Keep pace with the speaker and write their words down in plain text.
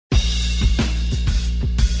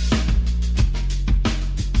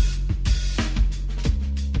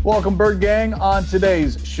Welcome, Bird Gang. On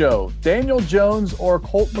today's show, Daniel Jones or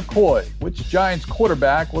Colt McCoy? Which Giants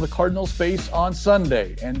quarterback will the Cardinals face on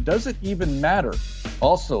Sunday? And does it even matter?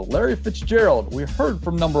 Also, Larry Fitzgerald. We heard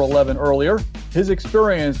from number 11 earlier, his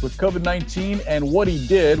experience with COVID-19 and what he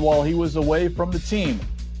did while he was away from the team.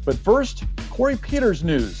 But first, Corey Peters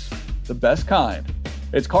news, the best kind.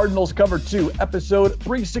 It's Cardinals Cover 2, episode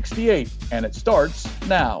 368, and it starts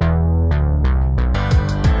now.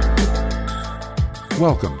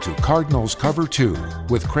 Welcome to Cardinals Cover 2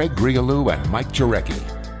 with Craig Grialou and Mike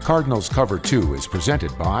Jurecki. Cardinals Cover 2 is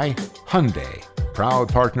presented by Hyundai,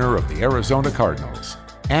 proud partner of the Arizona Cardinals,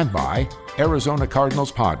 and by Arizona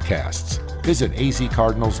Cardinals Podcasts. Visit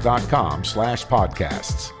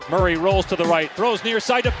azcardinals.com/podcasts. Murray rolls to the right, throws near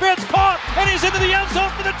side to Fitz, caught, and he's into the end zone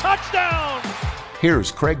for the touchdown!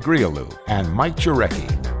 Here's Craig Grialou and Mike Jurecki.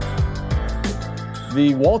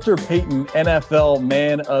 The Walter Payton NFL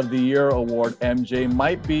Man of the Year Award, MJ,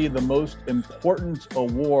 might be the most important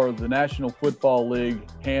award the National Football League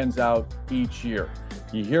hands out each year.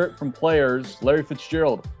 You hear it from players. Larry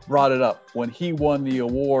Fitzgerald brought it up when he won the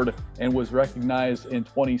award and was recognized in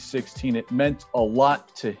 2016. It meant a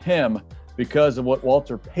lot to him because of what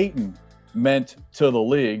Walter Payton meant to the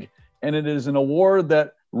league. And it is an award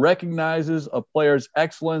that recognizes a player's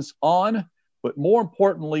excellence on, but more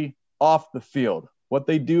importantly, off the field. What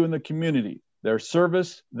they do in the community, their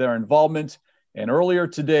service, their involvement. And earlier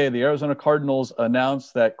today, the Arizona Cardinals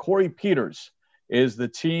announced that Corey Peters is the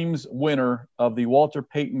team's winner of the Walter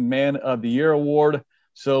Payton Man of the Year Award.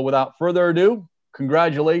 So without further ado,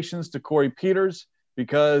 congratulations to Corey Peters,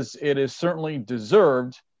 because it is certainly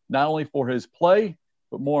deserved, not only for his play,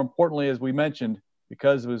 but more importantly, as we mentioned,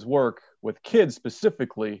 because of his work with kids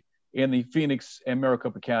specifically in the Phoenix and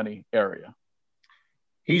Maricopa County area.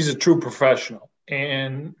 He's a true professional.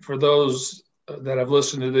 And for those that have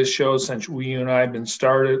listened to this show since you and I have been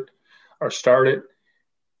started,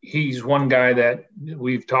 he's one guy that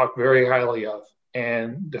we've talked very highly of.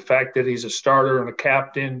 And the fact that he's a starter and a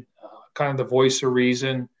captain, kind of the voice of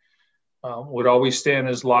reason, would always stay in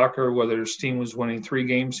his locker, whether his team was winning 3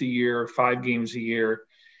 games a year, 5 games a year.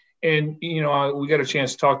 And, you know, we got a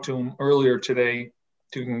chance to talk to him earlier today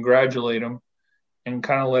to congratulate him and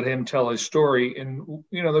kind of let him tell his story. And,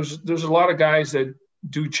 you know, there's a lot of guys that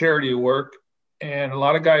do charity work, and a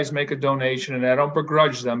lot of guys make a donation, and I don't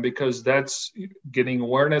begrudge them, because that's getting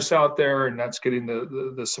awareness out there and that's getting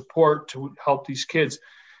the support to help these kids.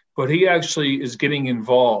 But he actually is getting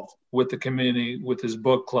involved with the community, with his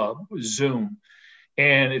book club, Zoom.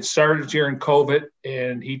 And it started during COVID,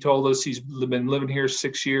 and he told us he's been living here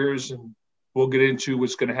 6 years, and we'll get into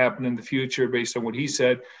what's going to happen in the future based on what he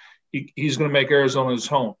said. He's going to make Arizona his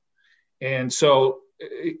home. And so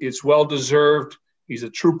it's well-deserved. He's a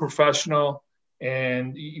true professional.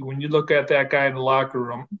 And when you look at that guy in the locker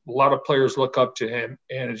room, a lot of players look up to him,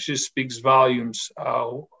 and it just speaks volumes.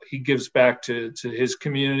 He gives back to his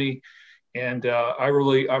community. And I'm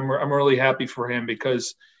really happy for him,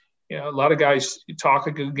 because, you know, a lot of guys talk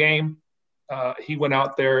a good game. He went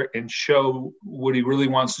out there and showed what he really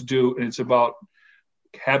wants to do. And it's about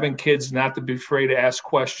having kids not to be afraid to ask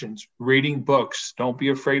questions, reading books. Don't be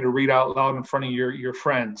afraid to read out loud in front of your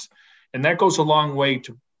friends. And that goes a long way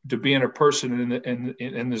to being a person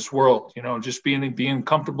in this world, you know, just being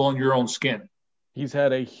comfortable in your own skin. He's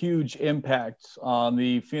had a huge impact on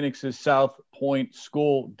the Phoenix's South Point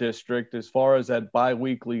School District as far as that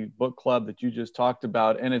biweekly book club that you just talked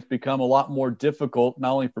about. And it's become a lot more difficult,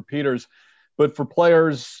 not only for Peters, but for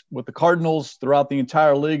players with the Cardinals throughout the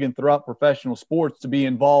entire league and throughout professional sports to be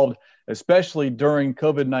involved, especially during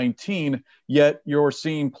COVID-19. Yet you're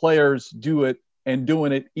seeing players do it and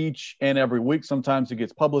doing it each and every week. Sometimes it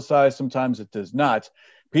gets publicized, sometimes it does not.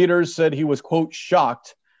 Peters said he was, quote,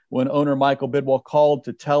 shocked when owner Michael Bidwell called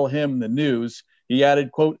to tell him the news. He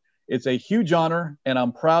added, quote, "It's a huge honor, and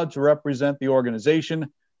I'm proud to represent the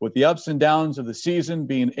organization. With the ups and downs of the season,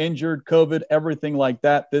 being injured, COVID, everything like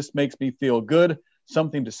that, this makes me feel good,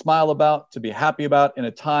 something to smile about, to be happy about in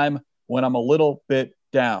a time when I'm a little bit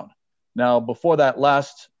down." Now, before that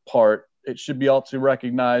last part, it should be also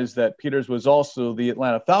recognized that Peters was also the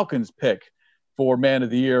Atlanta Falcons pick for Man of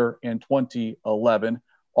the Year in 2011.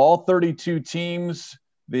 All 32 teams,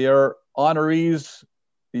 their honorees,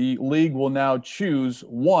 the league will now choose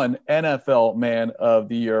one NFL Man of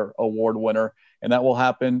the Year award winner, and that will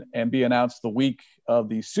happen and be announced the week of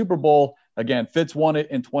the Super Bowl. Again, Fitz won it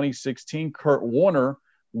in 2016. Kurt Warner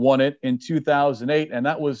won it in 2008, and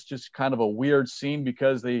that was just kind of a weird scene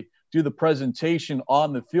because they do the presentation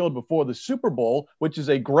on the field before the Super Bowl, which is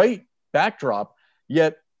a great backdrop.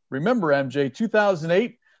 Yet, remember, MJ,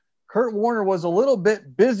 2008, Kurt Warner was a little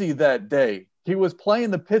bit busy that day he was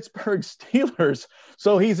playing the Pittsburgh Steelers.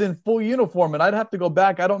 So he's in full uniform. And I'd have to go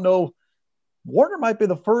back. I don't know. Warner might be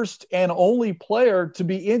the first and only player to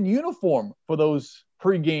be in uniform for those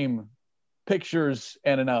pregame pictures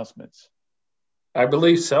and announcements. I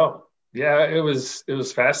believe so. Yeah, it was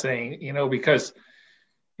fascinating, because,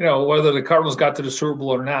 whether the Cardinals got to the Super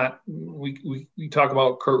Bowl or not, we talk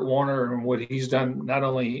about Kurt Warner and what he's done, not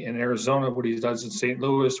only in Arizona, what he does in St.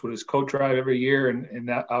 Louis with his coat drive every year, and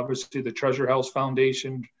that obviously the Treasure House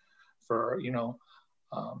Foundation for,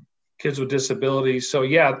 kids with disabilities. So,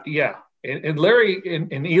 yeah. And Larry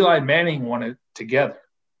and Eli Manning won it together.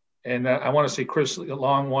 And I want to say Chris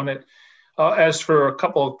Long won it. As for a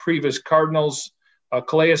couple of previous Cardinals,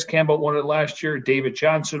 Calais Campbell won it last year. David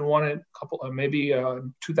Johnson won it maybe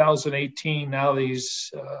 2018. Now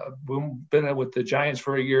he's been with the Giants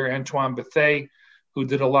for a year. Antoine Bethea, who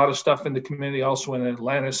did a lot of stuff in the community, also in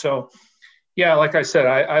Atlanta. So, yeah, like I said,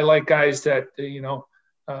 I like guys that,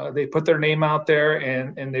 they put their name out there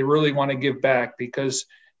and they really want to give back because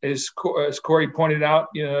 – as Corey pointed out,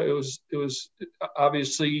 it was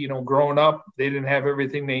obviously, growing up, they didn't have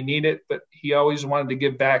everything they needed, but he always wanted to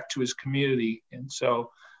give back to his community. And so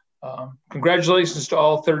congratulations to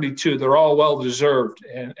all 32. They're all well-deserved,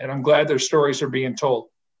 and I'm glad their stories are being told.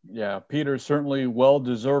 Yeah, Peter's certainly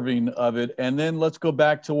well-deserving of it. And then let's go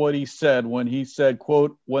back to what he said when he said,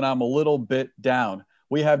 quote, "When I'm a little bit down."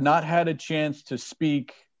 We have not had a chance to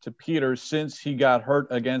speak to Peter since he got hurt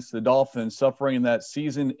against the Dolphins, suffering that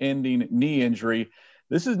season-ending knee injury.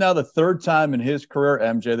 This is now the third time in his career,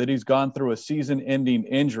 MJ, that he's gone through a season-ending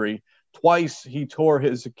injury. Twice he tore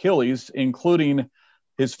his Achilles, including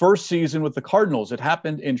his first season with the Cardinals. It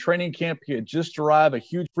happened in training camp. He had just arrived, a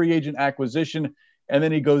huge free agent acquisition, and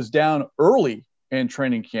then he goes down early in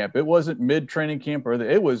training camp. It wasn't mid-training camp,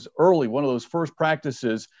 it was early, one of those first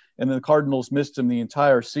practices, and then the Cardinals missed him the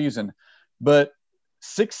entire season. But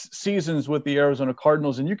 6 seasons with the Arizona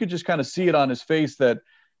Cardinals, and you could just kind of see it on his face that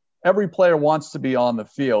every player wants to be on the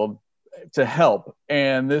field to help.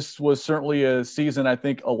 And this was certainly a season I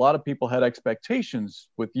think a lot of people had expectations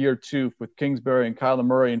with year 2 with Kingsbury and Kyler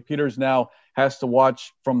Murray, and Peters now has to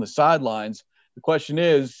watch from the sidelines. The question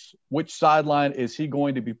is, which sideline is he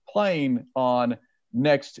going to be playing on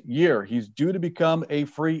next year? He's due to become a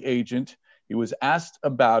free agent. He was asked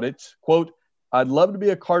about it. Quote, "I'd love to be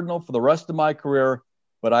a Cardinal for the rest of my career,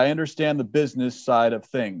 but I understand the business side of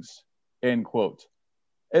things," end quote.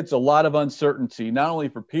 It's a lot of uncertainty, not only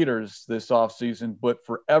for Peters this offseason, but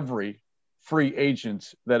for every free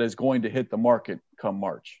agent that is going to hit the market come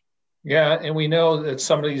March. Yeah, and we know that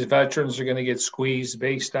some of these veterans are going to get squeezed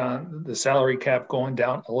based on the salary cap going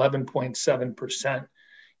down 11.7%.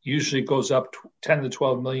 Usually goes up 10 to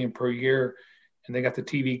 12 million per year, and they got the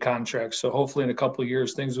TV contracts. So hopefully in a couple of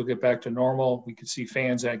years, things will get back to normal. We could see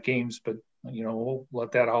fans at games, but we'll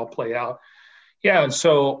let that all play out. Yeah. And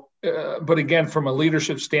so, but again, from a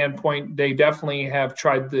leadership standpoint, they definitely have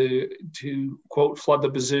tried to quote, flood the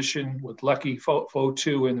position with Lucky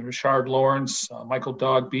Fotu and Rashard Lawrence, Michael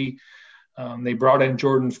Dogby. They brought in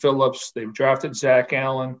Jordan Phillips. They've drafted Zach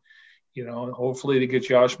Allen, hopefully to get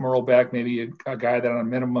Josh Murrow back, maybe a guy that on a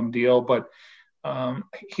minimum deal, but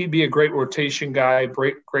he'd be a great rotation guy,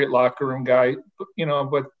 great locker room guy,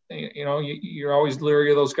 but you're always leery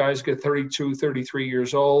of those guys get 32, 33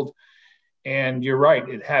 years old. And you're right.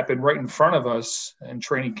 It happened right in front of us in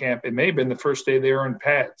training camp. It may have been the first day they were in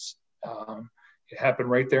pads. It happened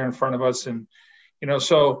right there in front of us. And,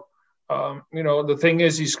 the thing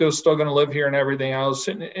is, he's still going to live here and everything else.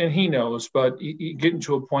 And he knows, but you getting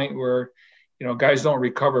to a point where, guys don't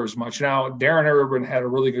recover as much. Now, Darren Urban had a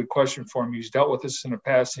really good question for him. He's dealt with this in the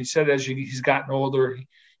past. He said as he's gotten older,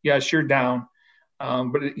 yes, you're down.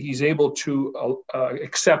 But he's able to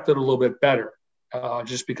accept it a little bit better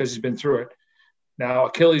just because he's been through it. Now,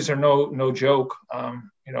 Achilles are no joke.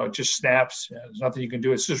 It just snaps. There's nothing you can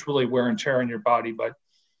do. It's just really wear and tear on your body. But,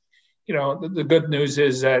 the good news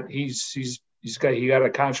is that he got a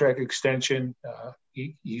contract extension.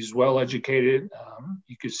 He's well educated.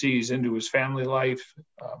 You can see he's into his family life.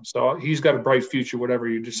 So he's got a bright future, whatever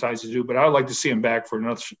he decides to do. But I'd like to see him back for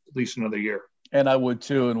at least another year. And I would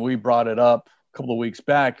too. And we brought it up a couple of weeks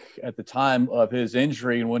back at the time of his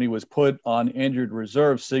injury and when he was put on injured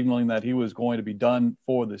reserve, signaling that he was going to be done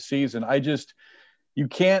for the season. You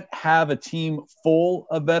can't have a team full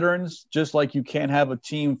of veterans, just like you can't have a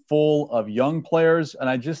team full of young players. And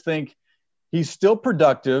I just think he's still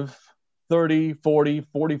productive, 30, 40,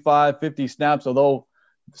 45, 50 snaps, although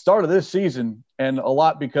the start of this season, and a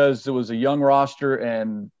lot because it was a young roster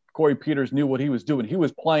and Corey Peters knew what he was doing. He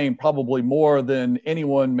was playing probably more than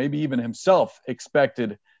anyone, maybe even himself,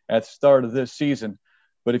 expected at the start of this season.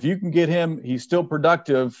 But if you can get him, he's still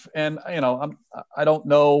productive. And, I don't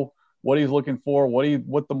know what he's looking for,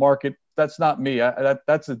 what the market, that's not me.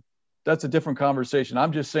 That's a different conversation.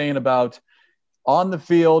 I'm just saying about on the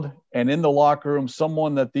field and in the locker room,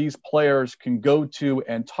 someone that these players can go to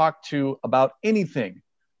and talk to about anything.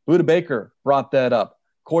 Budda Baker brought that up.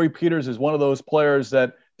 Corey Peters is one of those players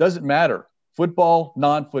that doesn't matter, football,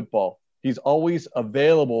 non-football. He's always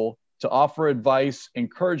available to offer advice,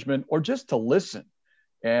 encouragement, or just to listen.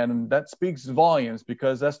 And that speaks volumes,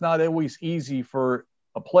 because that's not always easy for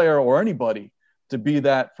a player or anybody to be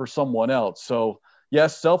that for someone else. So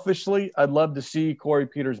yes, selfishly, I'd love to see Corey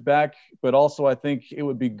Peters back, but also I think it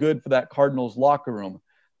would be good for that Cardinals locker room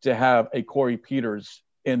to have a Corey Peters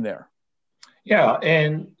in there. Yeah,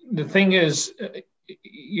 and the thing is,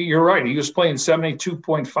 you're right. He was playing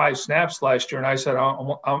 72.5 snaps last year, and I said,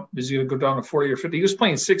 is he going to go down to 40 or 50? He was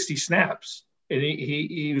playing 60 snaps, and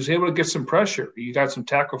he was able to get some pressure. He got some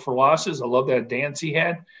tackle for losses. I love that dance he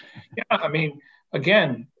had. Yeah, I mean,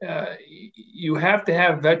 again, you have to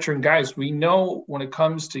have veteran guys. We know when it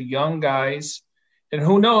comes to young guys, and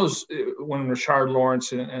who knows when Rashard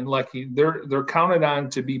Lawrence and Lecky, they're counted on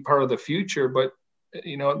to be part of the future, but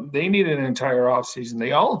they need an entire offseason.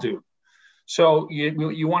 They all do. So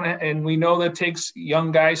you want to, and we know that takes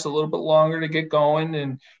young guys a little bit longer to get going.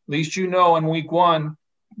 And at least in week one,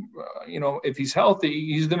 if he's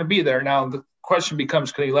healthy, he's going to be there. Now the question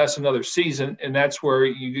becomes, can he last another season? And that's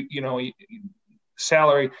where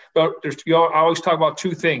salary. But I always talk about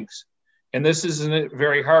two things, and this isn't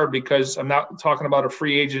very hard because I'm not talking about a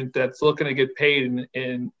free agent that's looking to get paid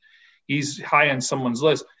and he's high on someone's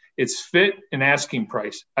list. It's fit and asking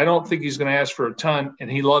price. I don't think he's going to ask for a ton,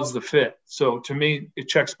 and he loves the fit. So to me, it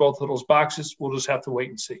checks both of those boxes. We'll just have to wait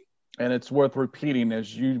and see. And it's worth repeating,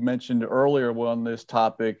 as you mentioned earlier on this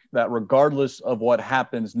topic, that regardless of what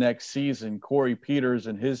happens next season, Corey Peters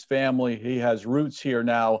and his family, he has roots here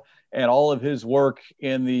now, and all of his work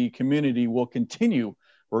in the community will continue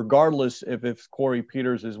regardless if Corey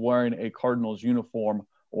Peters is wearing a Cardinals uniform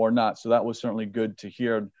or not. So that was certainly good to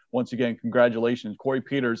hear. Once again, congratulations, Corey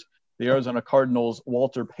Peters, the Arizona Cardinals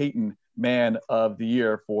Walter Payton Man of the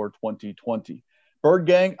Year for 2020. Bird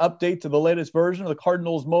Gang update to the latest version of the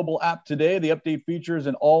Cardinals mobile app today. The update features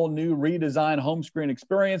an all-new redesigned home screen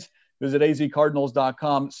experience. Visit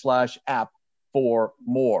azcardinals.com/app for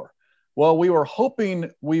more. Well, we were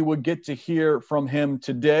hoping we would get to hear from him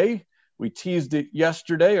today. We teased it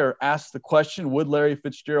yesterday, or asked the question, would Larry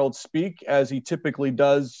Fitzgerald speak, as he typically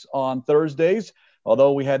does on Thursdays?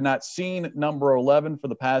 Although we had not seen number 11 for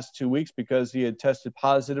the past 2 weeks because he had tested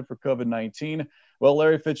positive for COVID-19. Well,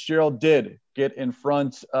 Larry Fitzgerald did get in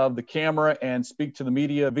front of the camera and speak to the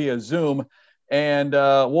media via Zoom. And,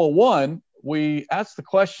 we asked the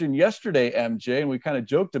question yesterday, MJ, and we kind of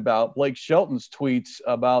joked about Blake Shelton's tweets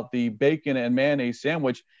about the bacon and mayonnaise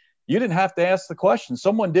sandwich. You didn't have to ask the question.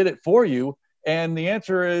 Someone did it for you. And the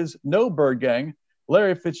answer is no, Bird Gang.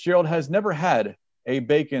 Larry Fitzgerald has never had a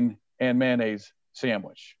bacon and mayonnaise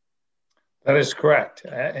sandwich. That is correct.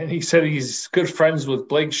 And he said he's good friends with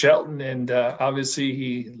Blake Shelton, and obviously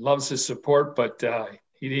he loves his support, but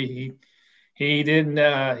he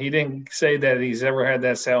didn't say that he's ever had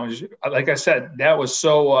that sandwich. Like I said, that was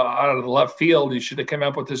so out of the left field. He should have come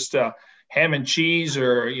up with this ham and cheese,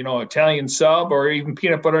 or Italian sub, or even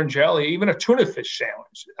peanut butter and jelly, even a tuna fish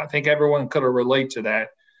sandwich. I think everyone could have related to that.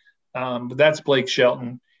 But that's Blake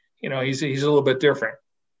Shelton. He's a little bit different.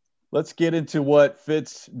 Let's get into what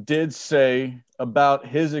Fitz did say about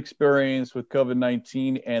his experience with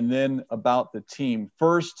COVID-19 and then about the team.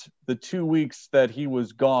 First, the 2 weeks that he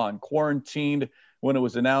was gone, quarantined when it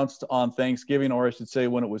was announced on Thanksgiving, or I should say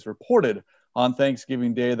when it was reported on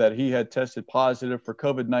Thanksgiving Day that he had tested positive for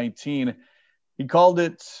COVID-19. He called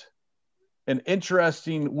it an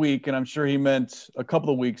interesting week, and I'm sure he meant a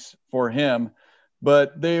couple of weeks for him.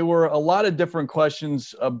 But there were a lot of different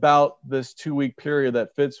questions about this 2 week period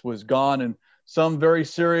that Fitz was gone, and some very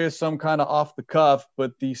serious, some kind of off the cuff.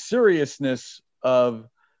 But the seriousness of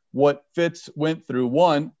what Fitz went through,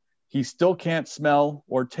 one, he still can't smell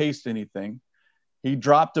or taste anything. He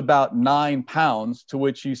dropped about 9 pounds, to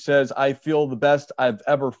which he says, I feel the best I've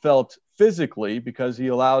ever felt physically, because he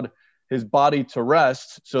allowed his body to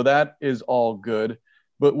rest. So that is all good.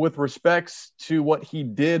 But with respects to what he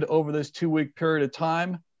did over this 2 week period of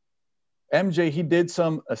time, MJ, he did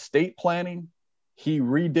some estate planning. He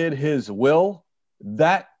redid his will.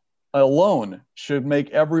 That alone should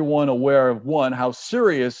make everyone aware of, one, how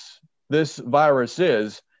serious this virus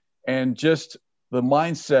is, and just the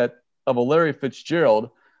mindset of a Larry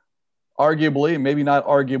Fitzgerald, arguably, maybe not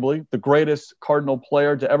arguably, the greatest Cardinal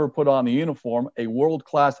player to ever put on the uniform, a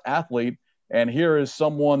world-class athlete, And here is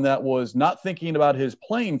someone that was not thinking about his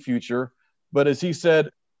playing future, but as he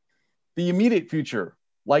said, the immediate future,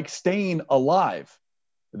 like staying alive.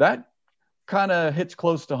 That kind of hits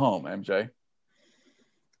close to home, MJ.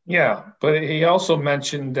 Yeah, but he also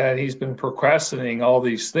mentioned that he's been procrastinating all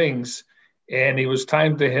these things, and it was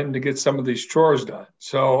time to him to get some of these chores done.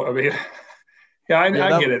 So, I mean,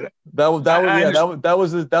 I get it. That was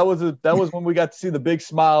when we got to see the big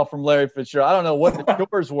smile from Larry Fitzgerald. I don't know what the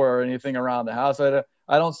chores were or anything around the house. I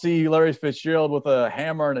don't see Larry Fitzgerald with a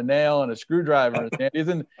hammer and a nail and a screwdriver. He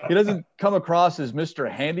doesn't come across as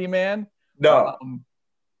Mr. Handyman. No.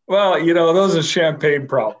 Well, those are champagne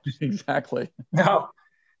problems. Exactly.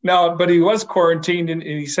 No, but he was quarantined, and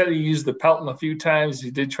he said he used the Pelton a few times. He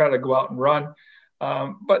did try to go out and run.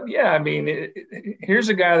 But, yeah, I mean, here's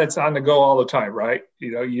a guy that's on the go all the time, right?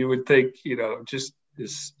 You would think, just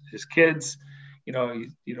his kids,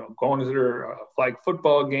 going to their flag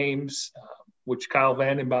football games, which Kyle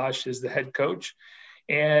Vanden Bosch is the head coach,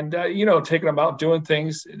 and, taking them out doing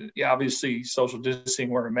things. Obviously, social distancing,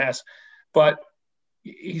 wearing a mask. But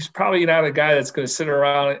he's probably not a guy that's going to sit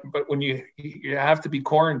around. But when you have to be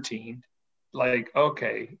quarantined, like,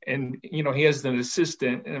 okay. And, he has an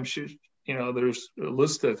assistant, and I'm sure, there's a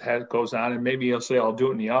list that goes on, and maybe he'll say, I'll do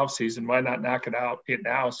it in the off season. Why not knock it out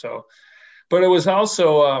now? So, but it was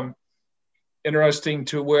also interesting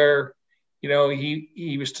to where,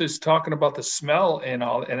 he was just talking about the smell and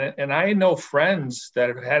all. And I know friends that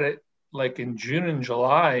have had it like in June and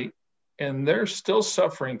July, and they're still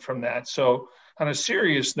suffering from that. So, on a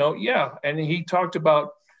serious note, yeah. And he talked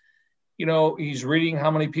about, he's reading how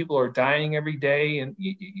many people are dying every day. And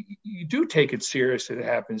you do take it serious if it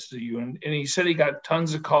happens to you. And he said he got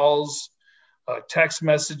tons of calls, text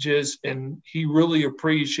messages, and he really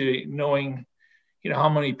appreciated knowing, how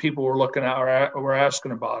many people were looking at or were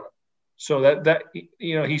asking about him. So that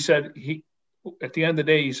he said at the end of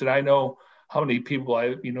the day, he said, I know how many people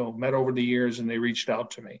I, met over the years, and they reached out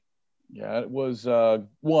to me. Yeah, it was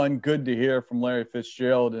good to hear from Larry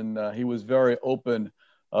Fitzgerald, and he was very open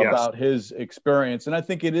about his experience. And I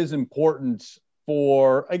think it is important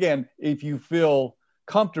for, again, if you feel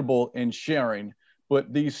comfortable in sharing,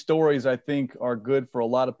 but these stories I think are good for a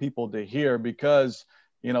lot of people to hear because,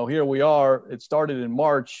 here we are, it started in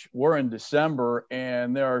March, we're in December,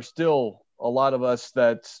 and there are still a lot of us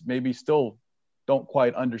that maybe still don't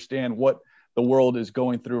quite understand what the world is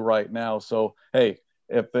going through right now. So, hey,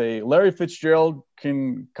 if a Larry Fitzgerald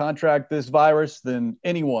can contract this virus, then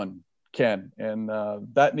anyone can. And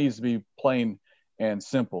that needs to be plain and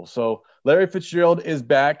simple. So Larry Fitzgerald is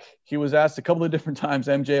back. He was asked a couple of different times,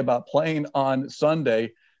 MJ, about playing on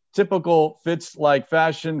Sunday. Typical Fitz-like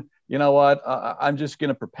fashion. You know what? I'm just going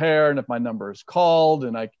to prepare. And if my number is called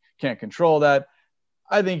and I can't control that,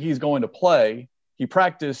 I think he's going to play. He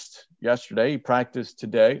practiced yesterday. He practiced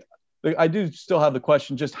today. I do still have the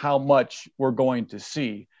question just how much we're going to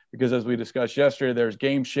see, because as we discussed yesterday, there's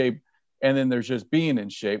game shape and then there's just being in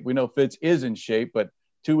shape. We know Fitz is in shape, but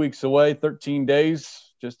 2 weeks away, 13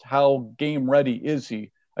 days, just how game ready is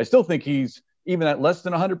he? I still think he's, even at less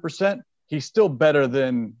than 100%, he's still better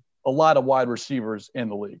than a lot of wide receivers in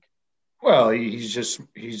the league. Well, he's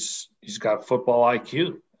got football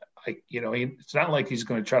IQ. It's not like he's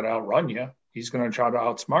going to try to outrun you. He's going to try to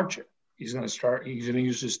outsmart you. He's going to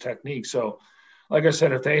use his technique. So, like I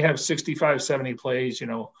said, if they have 65, 70 plays,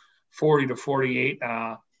 40 to 48.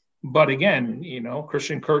 But again,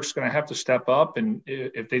 Christian Kirk's going to have to step up. And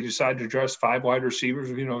if they decide to dress 5 wide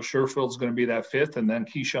receivers, Sherfield's going to be that 5th. And then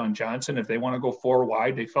Keyshawn Johnson, if they want to go 4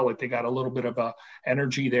 wide, they felt like they got a little bit of a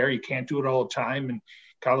energy there. You can't do it all the time. And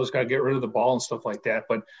Kyler's got to get rid of the ball and stuff like that.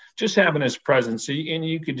 But just having his presence, and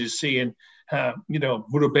you could just see, and,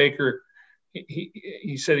 Budda Baker,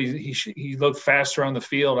 he said he looked faster on the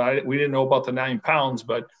field. We didn't know about the 9 pounds,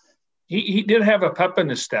 but he did have a pep in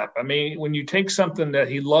his step. I mean, when you take something that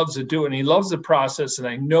he loves to do, and he loves the process, and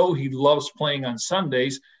I know he loves playing on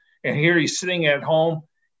Sundays, and here he's sitting at home,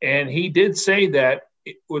 and he did say that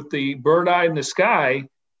with the bird eye in the sky,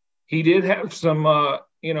 he did have some,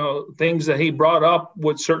 things that he brought up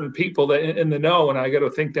with certain people that in the know, and I got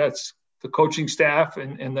to think that's the coaching staff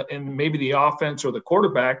and maybe the offense or the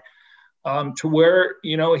quarterback. To where,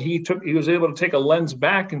 he was able to take a lens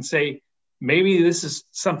back and say, maybe this is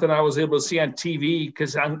something I was able to see on TV,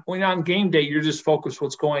 because on game day, you're just focused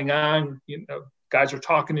what's going on. Guys are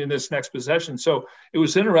talking in this next possession. So it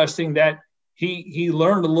was interesting that he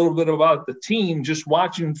learned a little bit about the team just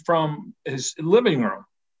watching from his living room.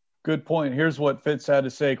 Good point. Here's what Fitz had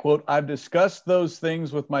to say, quote, "I've discussed those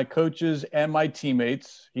things with my coaches and my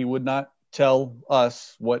teammates." He would not tell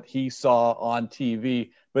us what he saw on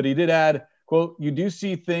TV, but he did add, Quote, "You do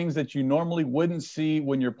see things that you normally wouldn't see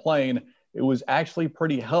when you're playing. It was actually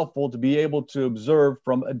pretty helpful to be able to observe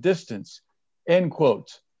from a distance," end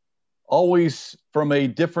quote. Always from a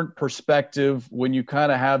different perspective when you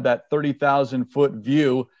kind of have that 30,000-foot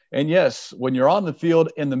view. And yes, when you're on the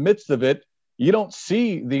field in the midst of it, you don't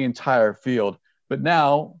see the entire field. But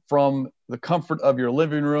now from the comfort of your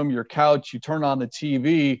living room, your couch, you turn on the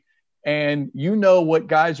TV and you know what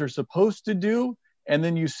guys are supposed to do. And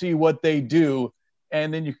then you see what they do.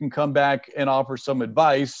 And then you can come back and offer some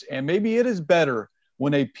advice. And maybe it is better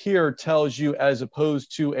when a peer tells you as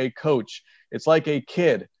opposed to a coach. It's like a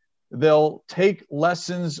kid. They'll take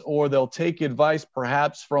lessons or they'll take advice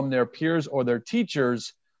perhaps from their peers or their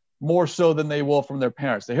teachers more so than they will from their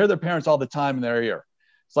parents. They hear their parents all the time in their ear.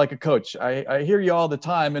 It's like a coach. I hear you all the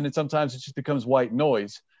time, and sometimes it just becomes white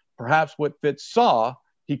noise. Perhaps what Fitz saw,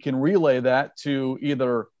 he can relay that to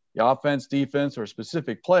either the offense, defense, or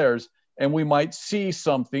specific players, and we might see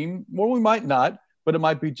something, or we might not, but it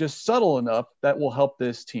might be just subtle enough that will help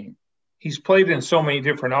this team. He's played in so many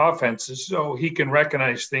different offenses, so he can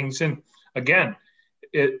recognize things. And again,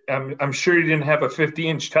 I'm sure he didn't have a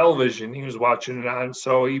 50-inch television he was watching it on,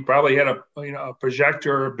 so he probably had a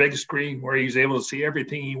projector or a big screen where he was able to see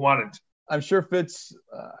everything he wanted. I'm sure Fitz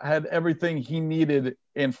had everything he needed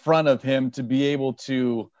in front of him to be able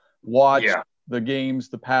to watch the games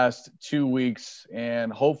the past 2 weeks,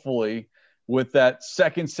 and hopefully with that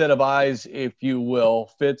second set of eyes, if you will,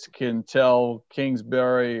 Fitz can tell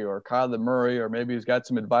Kingsbury or Kyler Murray, or maybe he's got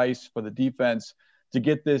some advice for the defense to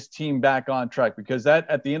get this team back on track, because that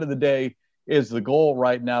at the end of the day is the goal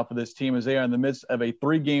right now for this team, as they are in the midst of a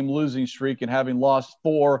 3-game losing streak and having lost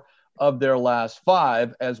 4 of their last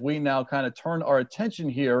 5, as we now kind of turn our attention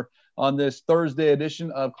here on this Thursday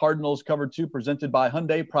edition of Cardinals Cover 2 presented by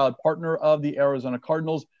Hyundai, proud partner of the Arizona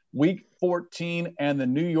Cardinals. Week 14 and the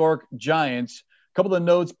New York Giants. A couple of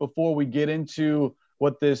notes before we get into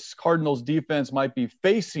what this Cardinals defense might be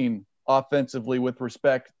facing offensively with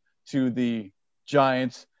respect to the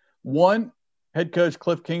Giants. One, head coach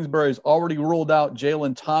Cliff Kingsbury has already ruled out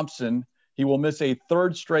Jalen Thompson. He will miss a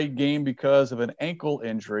 3rd straight game because of an ankle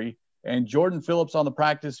injury. And Jordan Phillips on the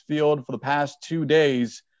practice field for the past 2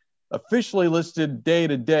 days, officially listed day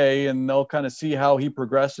to day, and they'll kind of see how he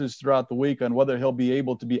progresses throughout the week on whether he'll be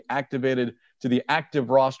able to be activated to the active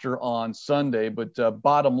roster on Sunday. But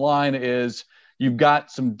bottom line is you've got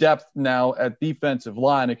some depth now at defensive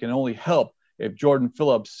line. It can only help if Jordan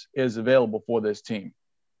Phillips is available for this team.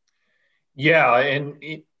 Yeah, and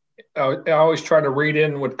I always try to read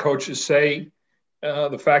in what coaches say.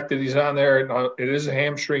 The fact that he's on there, it is a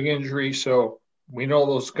hamstring injury, so we know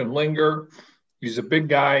those can linger. He's a big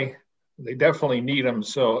guy. They definitely need him,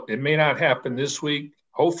 so it may not happen this week.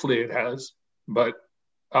 Hopefully it has, but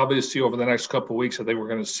obviously over the next couple of weeks, I think we're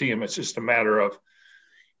going to see him. It's just a matter of,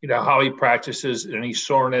 how he practices, any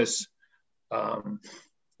soreness.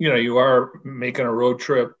 You are making a road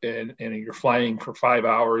trip and you're flying for 5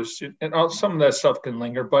 hours, and some of that stuff can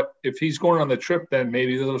linger. But if he's going on the trip, then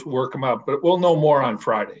maybe they'll work him out. But we'll know more on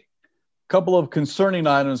Friday. Couple of concerning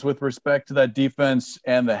items with respect to that defense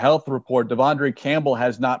and the health report. Devondre Campbell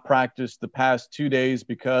has not practiced the past 2 days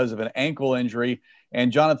because of an ankle injury,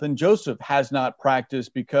 and Jonathan Joseph has not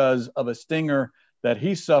practiced because of a stinger that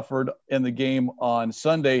he suffered in the game on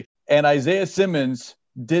Sunday. And Isaiah Simmons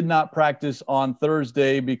did not practice on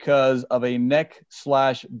Thursday because of a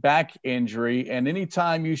neck/back injury. And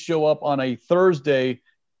anytime you show up on a Thursday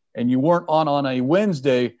and you weren't on a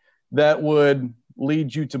Wednesday, that would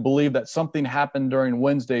lead you to believe that something happened during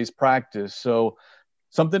Wednesday's practice. So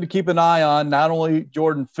something to keep an eye on, not only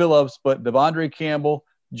Jordan Phillips, but Devondre Campbell,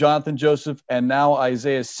 Jonathan Joseph, and now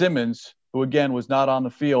Isaiah Simmons, who again was not on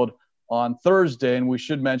the field on Thursday. And we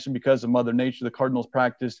should mention, because of Mother Nature, the Cardinals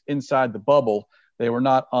practiced inside the bubble. They were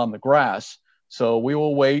not on the grass. So we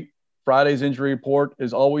will wait. Friday's injury report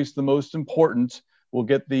is always the most important. We'll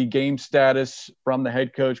get the game status from the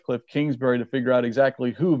head coach, Cliff Kingsbury, to figure out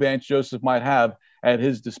exactly who Vance Joseph might have at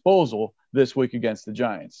his disposal this week against the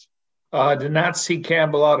Giants. Did not see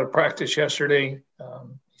Campbell out of practice yesterday.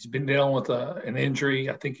 He's been dealing with an injury.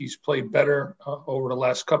 I think he's played better over the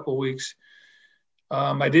last couple of weeks.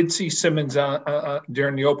 I did see Simmons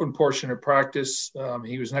during the open portion of practice.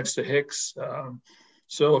 He was next to Hicks.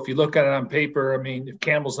 So if you look at it on paper, if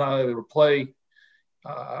Campbell's not able to play,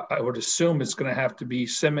 I would assume it's going to have to be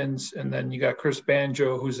Simmons. And then you got Chris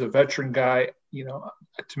Banjo, who's a veteran guy.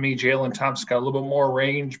 To me, Jalen Thompson's got a little bit more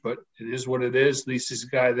range, but it is what it is. At least he's a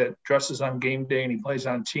guy that dresses on game day and he plays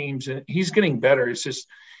on teams, and he's getting better. It's just,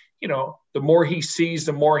 the more he sees,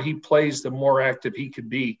 the more he plays, the more active he could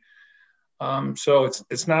be. So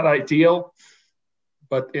it's not ideal,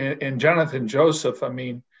 But in Jonathan Joseph, I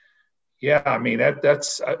mean, yeah, I mean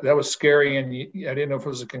that was scary, and I didn't know if it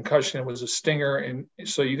was a concussion, it was a stinger, and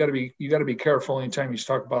so you got to be careful anytime you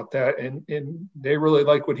talk about that. And they really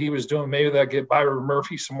like what he was doing. Maybe they'll get Byron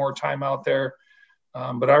Murphy some more time out there,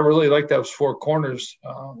 but I really like those four corners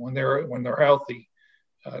when they're healthy.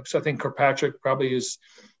 Because I think Kirkpatrick probably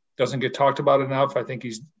doesn't get talked about enough. I think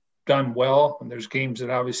he's done well, and there's games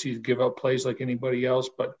that obviously give up plays like anybody else.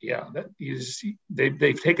 But yeah,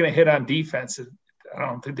 they've taken a hit on defense. I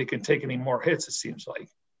don't think they can take any more hits, it seems like.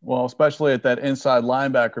 Well, especially at that inside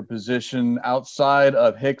linebacker position, outside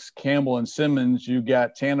of Hicks, Campbell, and Simmons, you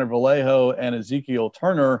got Tanner Vallejo and Ezekiel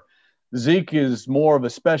Turner. Zeke is more of a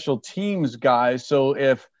special teams guy. So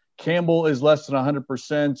if Campbell is less than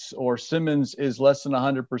 100% or Simmons is less than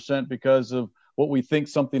 100% because of what we think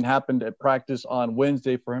something happened at practice on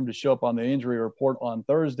Wednesday for him to show up on the injury report on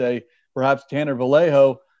Thursday, perhaps Tanner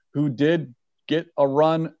Vallejo, who did get a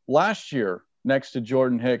run last year next to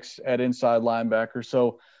Jordan Hicks at inside linebacker.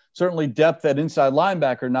 So certainly depth at inside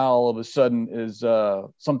linebacker now all of a sudden is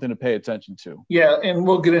something to pay attention to. Yeah, and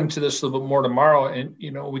we'll get into this a little bit more tomorrow. And,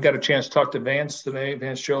 we got a chance to talk to Vance today,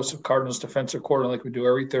 Vance Joseph, Cardinals defensive coordinator, like we do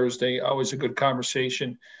every Thursday. Always a good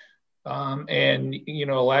conversation. And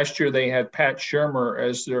last year they had Pat Shurmur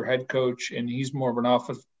as their head coach, and he's more of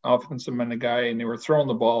an offensive minded guy, and they were throwing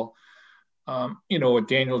the ball, with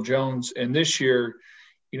Daniel Jones. And this year,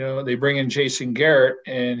 they bring in Jason Garrett,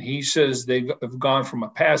 and he says they've gone from a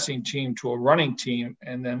passing team to a running team.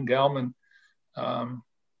 And then Gallman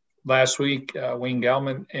last week, Wayne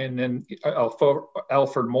Gallman, and then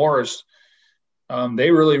Alfred Morris, they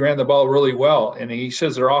really ran the ball really well. And he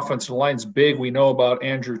says their offensive line's big. We know about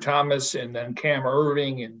Andrew Thomas and then Cam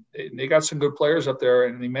Irving, and they got some good players up there.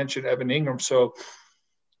 And he mentioned Evan Ingram. So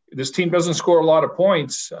this team doesn't score a lot of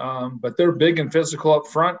points, but they're big and physical up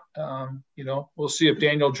front. We'll see if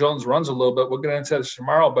Daniel Jones runs a little bit. We'll get into this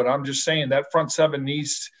tomorrow, but I'm just saying that front seven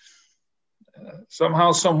needs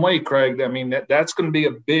somehow, some way, Craig. I mean, that's going to be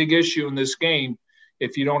a big issue in this game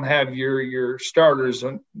if you don't have your starters.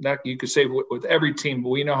 And that you could say with every team, but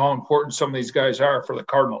we know how important some of these guys are for the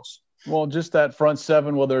Cardinals. Well, just that front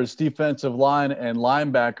seven, whether it's defensive line and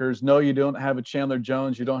linebackers. No, you don't have a Chandler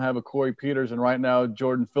Jones. You don't have a Corey Peters. And right now,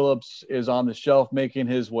 Jordan Phillips is on the shelf making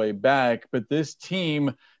his way back. But this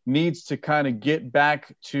team needs to kind of get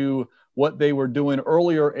back to what they were doing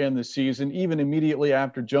earlier in the season, even immediately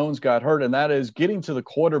after Jones got hurt. And that is getting to the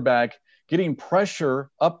quarterback, getting pressure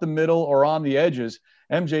up the middle or on the edges.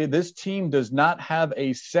 MJ, this team does not have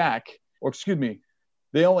a sack, or excuse me,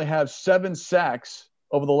 they only have 7 sacks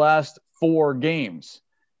over the last 4 games.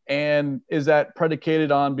 And is that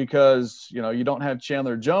predicated on because, you don't have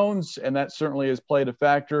Chandler Jones, and that certainly has played a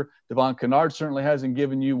factor. Devon Kennard certainly hasn't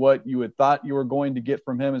given you what you had thought you were going to get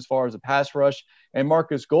from him as far as a pass rush. And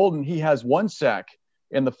Marcus Golden, he has 1 sack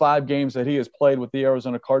in the 5 games that he has played with the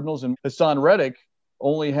Arizona Cardinals. And Hassan Reddick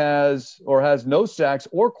only has no sacks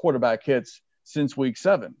or quarterback hits since week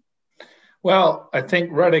 7. Well, I think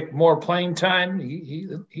Reddick, more playing time. He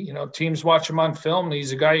teams watch him on film.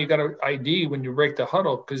 He's a guy you got to ID when you break the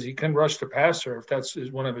huddle because he can rush the passer if that's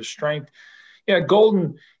one of his strengths. Yeah,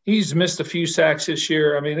 Golden, he's missed a few sacks this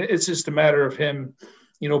year. I mean, it's just a matter of him,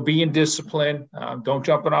 being disciplined. Don't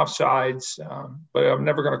jumping off sides. But I'm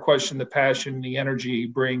never going to question the passion, the energy he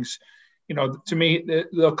brings. To me,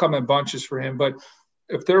 they'll come in bunches for him. But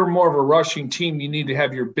if they're more of a rushing team, you need to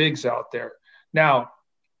have your bigs out there. Now,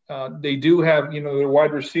 they do have, their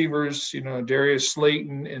wide receivers, Darius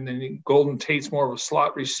Slayton, and then Golden Tate's more of a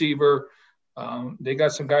slot receiver. They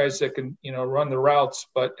got some guys that can, run the routes,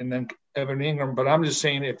 and then Evan Ingram. But I'm just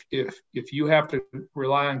saying if you have to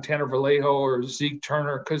rely on Tanner Vallejo or Zeke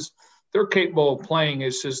Turner, because they're capable of playing,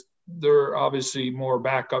 it's just they're obviously more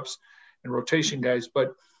backups and rotation guys.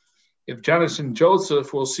 But if Jonathan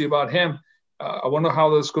Joseph, we'll see about him. I wonder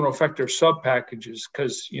how that's going to affect their sub packages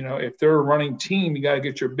because, if they're a running team, you got to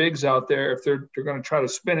get your bigs out there. If they're going to try to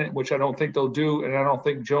spin it, which I don't think they'll do, and I don't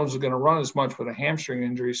think Jones is going to run as much with a hamstring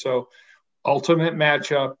injury. So ultimate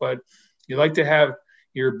matchup, but you like to have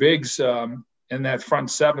your bigs in that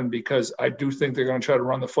front 7 because I do think they're going to try to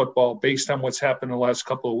run the football based on what's happened in the last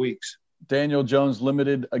couple of weeks. Daniel Jones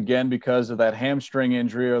limited again because of that hamstring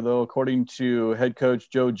injury, although according to head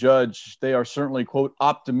coach Joe Judge, they are certainly, quote,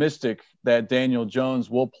 optimistic that Daniel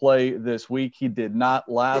Jones will play this week. He did not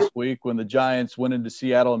last week when the Giants went into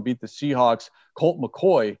Seattle and beat the Seahawks. Colt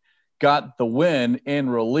McCoy got the win in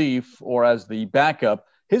relief or as the backup,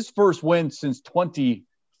 his first win since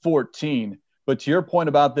 2014. But to your point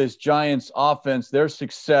about this Giants offense, their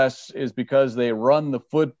success is because they run the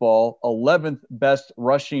football, 11th best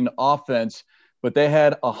rushing offense. but they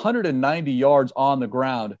had 190 yards on the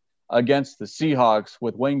ground against the Seahawks,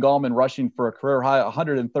 with Wayne Gallman rushing for a career high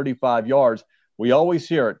 135 yards. We always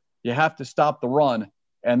hear it. You have to stop the run,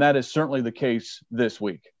 and that is certainly the case this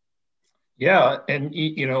week. Yeah, and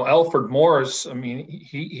Alfred Morris, I mean,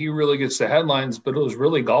 he really gets the headlines, but it was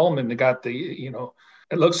really Gallman that got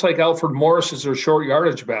it looks like Alfred Morris is their short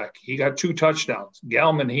yardage back. He got 2 touchdowns.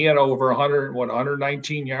 Gallman, he had over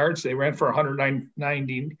 119 yards. They ran for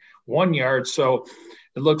 191 yards. So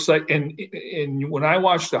it looks like, and when I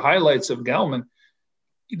watched the highlights of Gallman,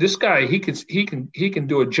 this guy, he can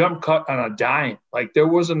do a jump cut on a dime. Like, there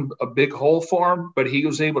wasn't a big hole for him, but he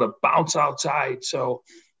was able to bounce outside. So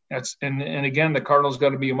that's, and again, the Cardinals got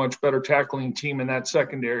to be a much better tackling team in that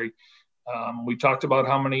secondary. We talked about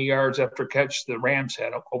how many yards after catch the Rams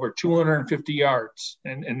had, over 250 yards.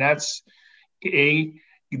 And that's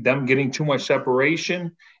them getting too much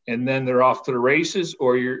separation, and then they're off to the races,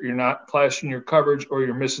 or you're not flashing your coverage, or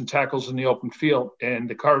you're missing tackles in the open field. And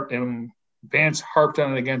Vance harped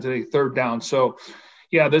on it again today, 3rd down. So,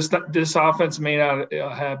 yeah, this offense may not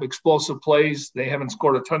have explosive plays. They haven't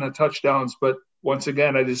scored a ton of touchdowns, but once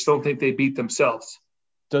again, I just don't think they beat themselves.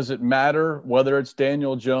 Does it matter whether it's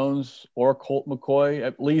Daniel Jones or Colt McCoy,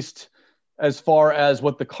 at least as far as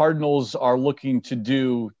what the Cardinals are looking to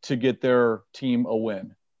do to get their team a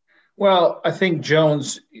win? Well, I think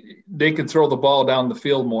Jones, they can throw the ball down the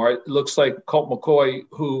field more. It looks like Colt McCoy,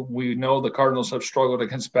 who we know the Cardinals have struggled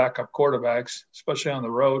against backup quarterbacks, especially on the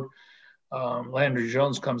road. Landry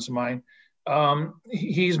Jones comes to mind.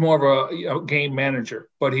 He's more of a game manager,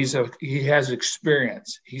 but he has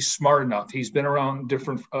experience. He's smart enough. He's been around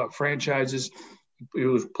different franchises. He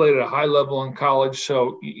was played at a high level in college.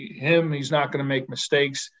 So he's not going to make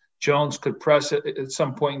mistakes. Jones could press it at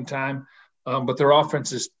some point in time, but their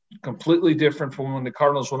offense is completely different from when the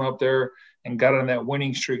Cardinals went up there and got on that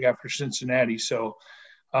winning streak after Cincinnati. So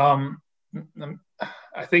I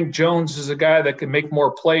think Jones is a guy that can make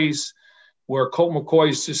more plays, where Colt McCoy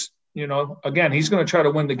is just, again, he's going to try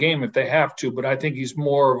to win the game if they have to, but I think he's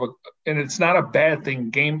more of and it's not a bad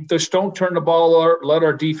thing. Just don't turn the ball, let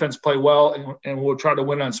our defense play well, and we'll try to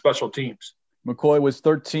win on special teams. McCoy was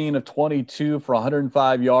 13 of 22 for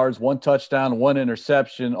 105 yards, 1 touchdown, 1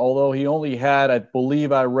 interception, although he only had, I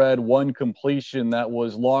believe I read, 1 completion that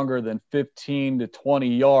was longer than 15 to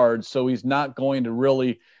 20 yards. So he's not going to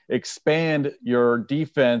really expand your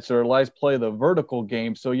defense or at least play the vertical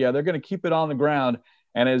game. So, yeah, they're going to keep it on the ground.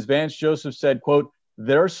 And as Vance Joseph said, quote,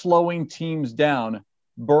 they're slowing teams down,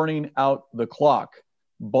 burning out the clock.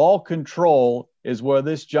 Ball control is where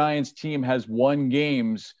this Giants team has won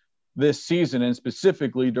games this season, and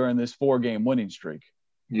specifically during this 4-game winning streak.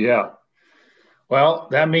 Yeah. Well,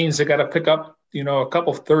 that means they got to pick up, a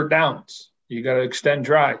couple of 3rd downs. You got to extend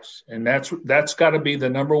drives. And that's got to be the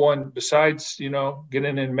number one, besides,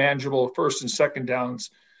 getting in manageable 1st and 2nd downs.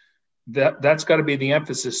 That's got to be the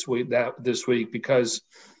emphasis this week, because,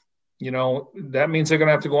 that means they're going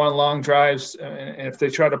to have to go on long drives. And if they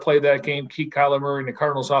try to play that game, keep Kyler Murray and the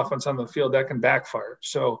Cardinals offense on the field, that can backfire.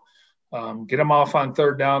 So, get them off on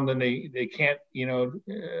 3rd down, then they can't,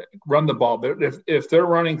 run the ball. But if they're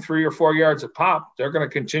running 3 or 4 yards a pop, they're going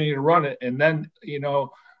to continue to run it. And then,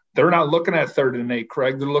 they're not looking at 3rd and 8,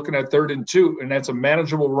 Craig. They're looking at 3rd and 2, and that's a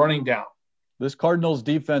manageable running down. This Cardinals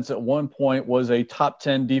defense at one point was a top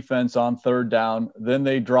 10 defense on 3rd down. Then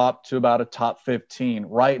they dropped to about a top 15.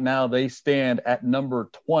 Right now they stand at number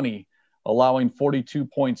 20, allowing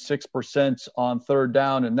 42.6% on 3rd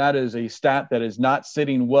down. And that is a stat that is not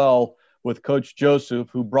sitting well with Coach Joseph,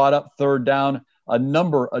 who brought up 3rd down a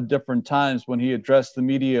number of different times when he addressed the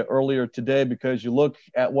media earlier today, because you look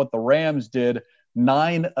at what the Rams did,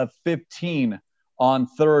 9 of 15 on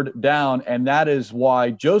 3rd down. And that is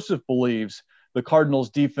why Joseph believes the Cardinals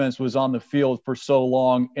defense was on the field for so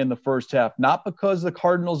long in the first half, not because the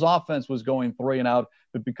Cardinals offense was going 3 and out,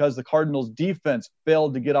 but because the Cardinals defense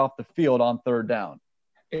failed to get off the field on 3rd down.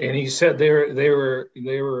 And he said they were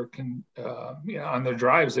on their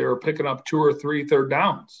drives, they were picking up 2 or 3 3rd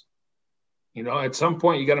downs. At some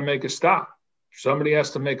point you got to make a stop. Somebody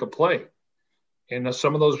has to make a play. And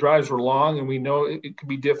some of those drives were long, and we know it could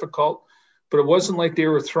be difficult. But it wasn't like they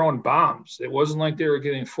were throwing bombs. It wasn't like they were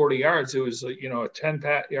getting 40 yards. It was, a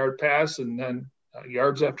 10-yard pass and then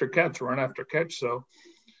yards after catch, run after catch. So,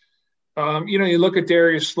 you look at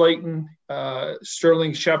Darius Slayton,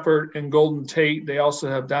 Sterling Shepard, and Golden Tate. They also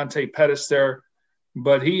have Dante Pettis there.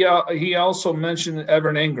 But he also mentioned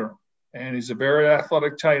Evan Ingram, and he's a very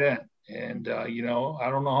athletic tight end. And, I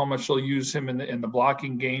don't know how much they'll use him in the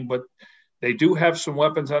blocking game, but they do have some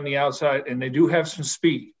weapons on the outside, and they do have some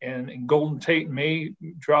speed. And Golden Tate may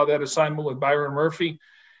draw that assignment with Byron Murphy.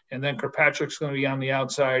 and then Kirkpatrick's going to be on the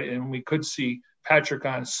outside, and we could see Patrick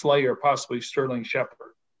on Slay or possibly Sterling Shepard.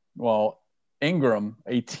 Well, Ingram,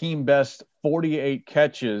 a team best 48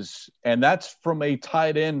 catches, and that's from a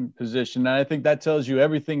tight end position. And I think that tells you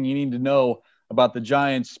everything you need to know about the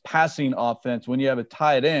Giants' passing offense when you have a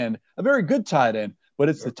tight end, a very good tight end, but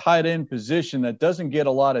it's the tight end position that doesn't get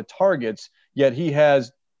a lot of targets, yet he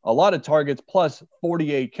has a lot of targets plus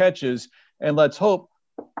 48 catches. And let's hope,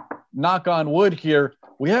 knock on wood here,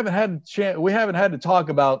 we haven't had to talk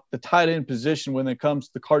about the tight end position when it comes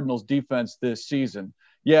to the Cardinals defense this season.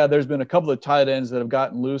 Yeah, there's been a couple of tight ends that have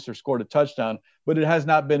gotten loose or scored a touchdown, but it has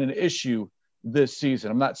not been an issue this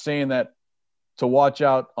season. I'm not saying that to watch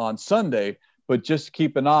out on Sunday, but just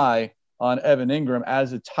keep an eye on Evan Ingram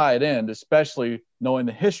as a tight end, especially knowing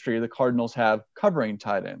the history the Cardinals have covering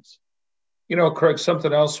tight ends. You know, Craig,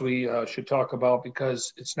 something else we should talk about,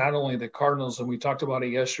 because it's not only the Cardinals, and we talked about it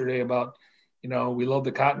yesterday about, you know, we love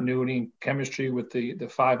the continuity and chemistry with the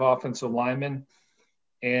 5 offensive linemen.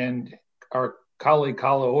 And our colleague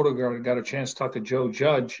Kyle Odegaard got a chance to talk to Joe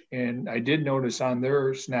Judge, and I did notice on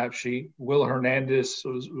their snap sheet, Will Hernandez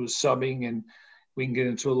was subbing, and we can get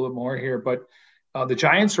into a little more here, but the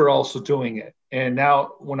Giants are also doing it. And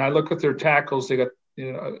now when I look at their tackles, they got,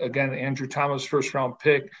 you know, again, Andrew Thomas, first-round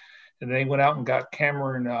pick, and they went out and got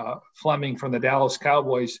Cameron Fleming from the Dallas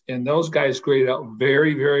Cowboys, and those guys graded out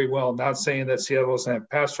very, very well. Not saying that Seattle doesn't have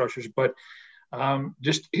pass rushers, but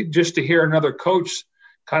just to hear another coach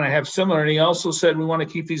kind of have similar. And he also said, we want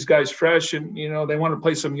to keep these guys fresh, and, you know, they want to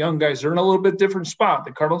play some young guys. They're in a little bit different spot.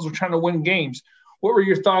 The Cardinals are trying to win games. What were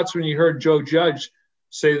your thoughts when you heard Joe Judge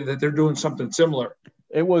say that they're doing something similar?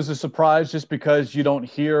 It was a surprise just because you don't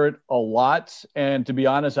hear it a lot. And to be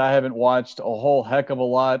honest, I haven't watched a whole heck of a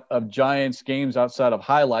lot of Giants games outside of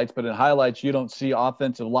highlights, but in highlights, you don't see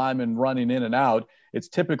offensive linemen running in and out. It's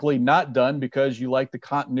typically not done because you like the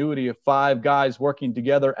continuity of 5 guys working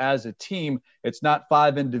together as a team. It's not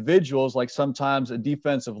 5 individuals like sometimes a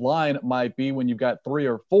defensive line might be when you've got 3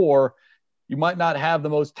 or 4. You might not have the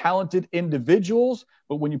most talented individuals,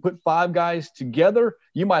 but when you put 5 guys together,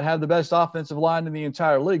 you might have the best offensive line in the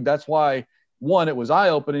entire league. That's why, 1, it was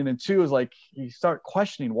eye-opening, and 2, is like you start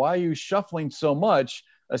questioning, why are you shuffling so much?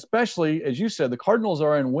 Especially, as you said, the Cardinals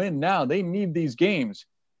are in win now. They need these games.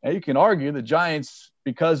 And you can argue the Giants,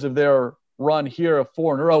 because of their run here of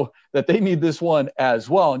 4 in a row, that they need this one as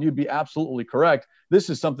well. And you'd be absolutely correct. This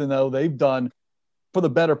is something, though, they've done for the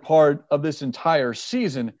better part of this entire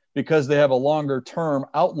season because they have a longer-term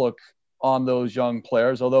outlook on those young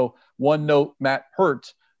players. Although, one note, Matt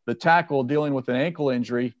Hurt, the tackle dealing with an ankle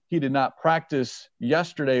injury, he did not practice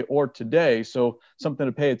yesterday or today. So something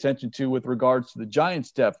to pay attention to with regards to the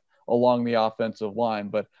Giants' depth along the offensive line.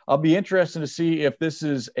 But I'll be interested to see if this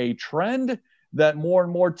is a trend that more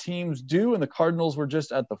and more teams do and the Cardinals were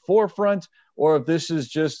just at the forefront, or if this is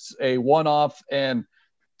just a one-off and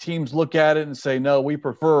teams look at it and say, no, we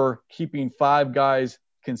prefer keeping 5 guys,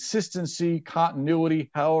 consistency, continuity,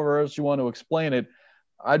 however else you want to explain it.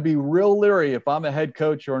 I'd be real leery if I'm a head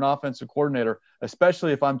coach or an offensive coordinator,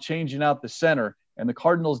 especially if I'm changing out the center. And the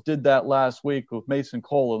Cardinals did that last week with Mason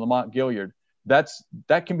Cole and Lamont Gilliard.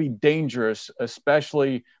 That can be dangerous,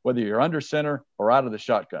 especially whether you're under center or out of the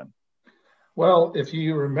shotgun. Well, if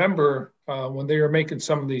you remember when they were making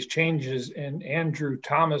some of these changes, and Andrew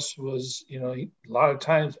Thomas was, you know, a lot of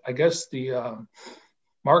times, I guess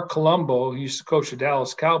Mark Colombo, he used to coach the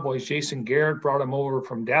Dallas Cowboys. Jason Garrett brought him over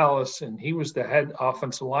from Dallas, and he was the head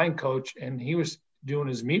offensive line coach, and he was doing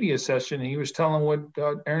his media session, and he was telling what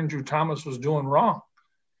Andrew Thomas was doing wrong.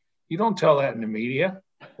 You don't tell that in the media.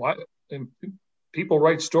 Why? And people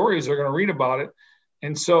write stories, they're going to read about it.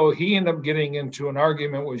 And so he ended up getting into an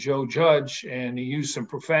argument with Joe Judge, and he used some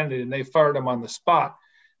profanity, and they fired him on the spot.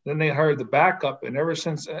 Then they hired the backup, and ever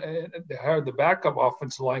since they hired the backup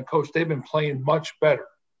offensive line coach, they've been playing much better.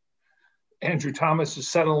 Andrew Thomas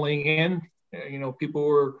is settling in. You know, people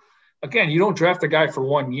were, again, you don't draft a guy for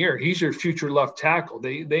 1 year. He's your future left tackle.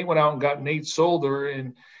 They went out and got Nate Solder,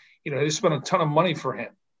 and, you know, they spent a ton of money for him.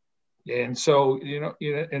 And so, you know,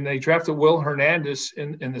 and they drafted Will Hernandez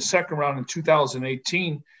in the second round in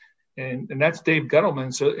 2018, and that's Dave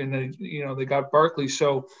Gettleman. So, and then, you know, they got Barkley.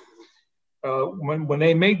 So when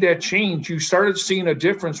they made that change, you started seeing a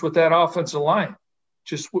difference with that offensive line.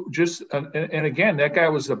 And again, that guy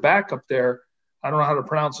was the backup there. I don't know how to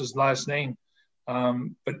pronounce his last name,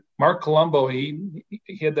 but Mark Colombo, he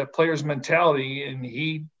had that player's mentality, and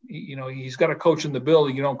he's got to coach in the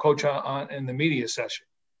building. You don't coach in the media session.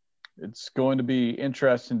 It's going to be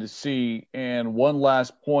interesting to see. And one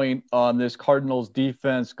last point on this Cardinals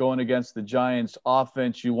defense going against the Giants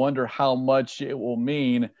offense, you wonder how much it will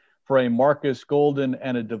mean for a Marcus Golden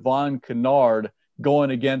and a Devon Kennard going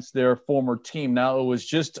against their former team. Now, it was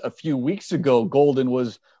just a few weeks ago Golden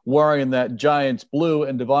was wearing that Giants blue,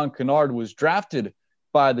 and Devon Kennard was drafted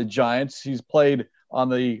by the Giants. He's played on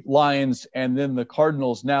the Lions and then the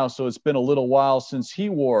Cardinals now, so it's been a little while since he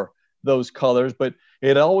wore those colors, but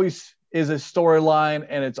it always is a storyline,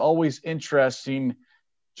 and it's always interesting.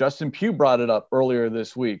 Justin Pugh brought it up earlier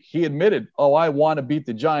this week. He admitted, I want to beat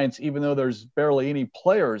the Giants, even though there's barely any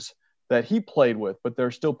players that he played with, but there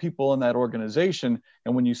are still people in that organization.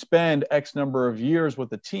 And when you spend X number of years with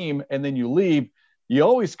the team and then you leave, you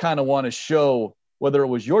always kind of want to show, whether it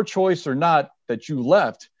was your choice or not, that you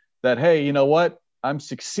left, that, hey, you know what? I'm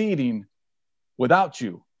succeeding without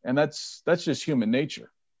you. And that's just human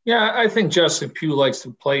nature. Yeah, I think Justin Pugh likes to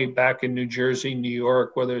play back in New Jersey, New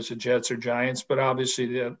York, whether it's the Jets or Giants, but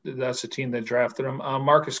obviously that's the team that drafted him.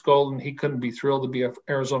 Marcus Golden, he couldn't be thrilled to be an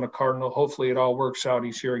Arizona Cardinal. Hopefully it all works out.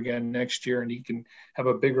 He's here again next year and he can have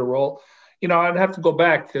a bigger role. I'd have to go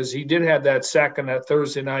back because he did have that sack on that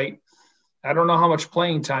Thursday night. I don't know how much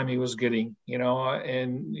playing time he was getting,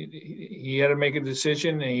 and he had to make a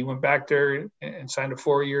decision, and he went back there and signed a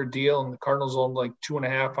 4-year deal, and the Cardinals owned like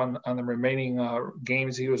 2.5 on the remaining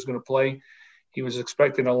games he was going to play. He was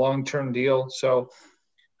expecting a long-term deal. So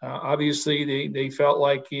obviously they felt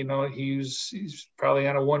like, he's probably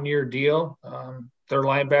on a 1-year deal. Their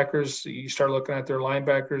linebackers, you start looking at their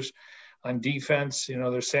linebackers on defense,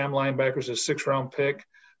 their Sam linebackers, a 6th-round pick.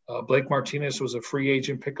 Blake Martinez was a free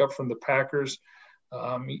agent pickup from the Packers.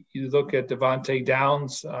 You look at Devontae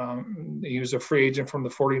Downs. He was a free agent from the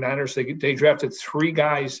 49ers. They drafted 3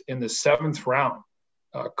 guys in the 7th round.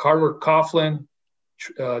 Carter Coughlin,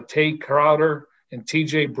 Tay Crowder, and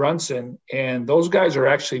T.J. Brunson. And those guys are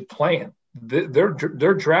actually playing.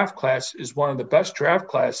 Their draft class is one of the best draft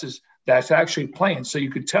classes that's actually playing. So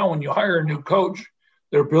you could tell when you hire a new coach,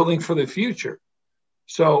 they're building for the future.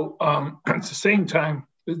 So at the same time,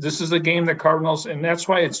 this is a game that Cardinals, and that's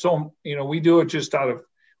why it's so, we do it just out of,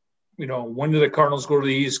 when do the Cardinals go to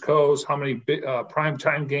the East Coast, how many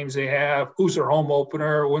primetime games they have, who's their home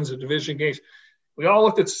opener, when's the division games. We all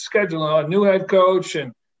looked at the schedule, a new head coach,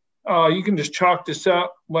 and you can just chalk this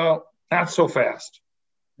up. Well, not so fast.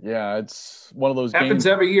 Yeah, it's one of those happens games.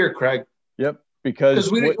 Every year, Craig. Yep,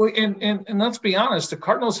 because and let's be honest, the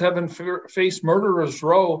Cardinals haven't faced murderer's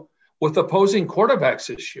row with opposing quarterbacks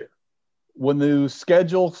this year. When the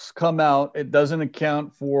schedules come out, it doesn't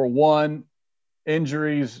account for 1,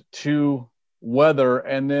 injuries, 2, weather,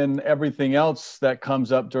 and then everything else that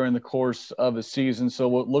comes up during the course of a season. So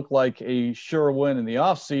what looked like a sure win in the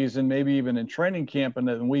offseason, maybe even in training camp and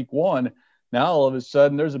in week 1, now all of a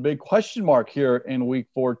sudden there's a big question mark here in week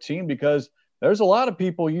 14 because there's a lot of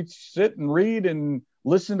people, you sit and read and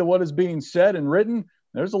listen to what is being said and written.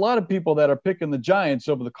 There's a lot of people that are picking the Giants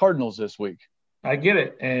over the Cardinals this week. I get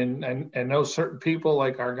it. And I know certain people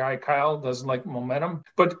like our guy Kyle doesn't like momentum.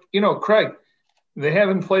 But, Craig, they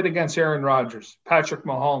haven't played against Aaron Rodgers, Patrick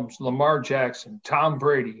Mahomes, Lamar Jackson, Tom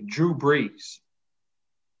Brady, Drew Brees.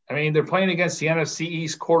 I mean, they're playing against the NFC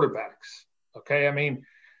East quarterbacks. Okay? I mean,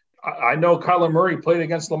 I know Kyler Murray played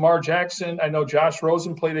against Lamar Jackson. I know Josh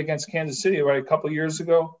Rosen played against Kansas City a couple of years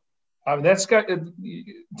ago. I mean, that's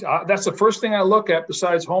the first thing I look at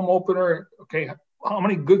besides home opener. Okay, how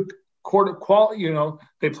many good quarter quality,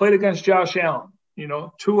 they played against Josh Allen,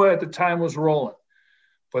 Tua at the time was rolling,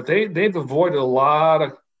 but they've avoided a lot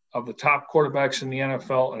of the top quarterbacks in the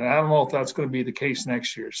NFL. And I don't know if that's going to be the case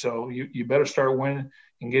next year. So you better start winning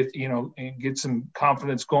and get some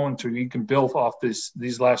confidence going so you can build off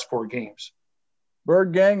these last 4 games.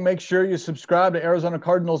 Bird Gang, make sure you subscribe to Arizona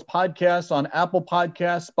Cardinals podcast on Apple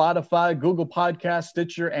Podcasts, Spotify, Google Podcasts,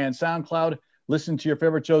 Stitcher, and SoundCloud. Listen to your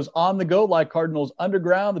favorite shows on the go, like Cardinals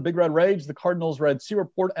Underground, The Big Red Rage, The Cardinals Red Sea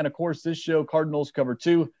Report, and, of course, this show, Cardinals Cover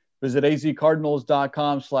 2. Visit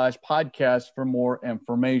azcardinals.com/podcast for more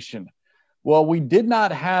information. Well, we did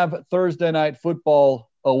not have Thursday Night Football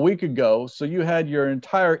a week ago, so you had your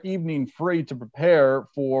entire evening free to prepare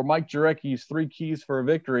for Mike Jurecki's 3 Keys for a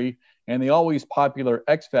Victory and the always popular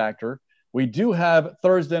X Factor. We do have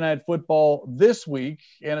Thursday Night Football this week,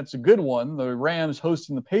 and it's a good one. The Rams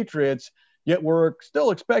hosting the Patriots. Yet we're still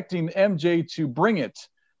expecting MJ to bring it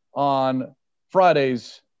on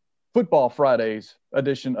Football Fridays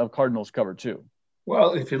edition of Cardinals Cover 2.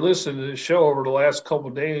 Well, if you listen to the show over the last couple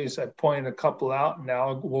of days, I pointed a couple out, and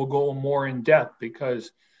now we'll go more in depth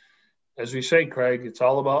because, as we say, Craig, it's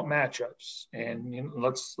all about matchups. And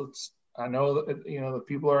let's I know that the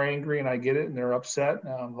people are angry, and I get it, and they're upset.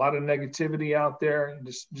 A lot of negativity out there. And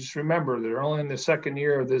just remember, they're only in the second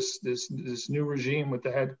year of this new regime with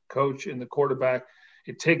the head coach and the quarterback.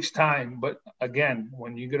 It takes time, but again,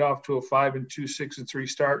 when you get off to a 5-2, 6-3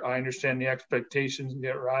 start, I understand the expectations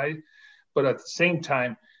get right, but at the same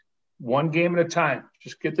time, one game at a time.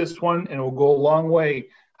 Just get this one, and it will go a long way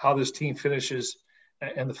how this team finishes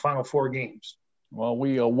in the final 4 games. Well,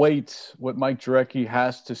 we await what Mike Jurecki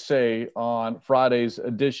has to say on Friday's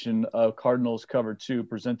edition of Cardinals Cover 2,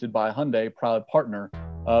 presented by Hyundai, proud partner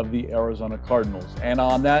of the Arizona Cardinals. And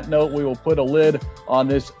on that note, we will put a lid on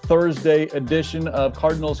this Thursday edition of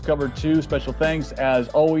Cardinals Cover 2. Special thanks, as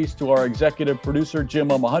always, to our executive producer, Jim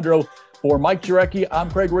Omahundro. For Mike Jurecki,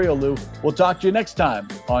 I'm Craig Riolu. We'll talk to you next time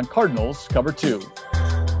on Cardinals Cover 2.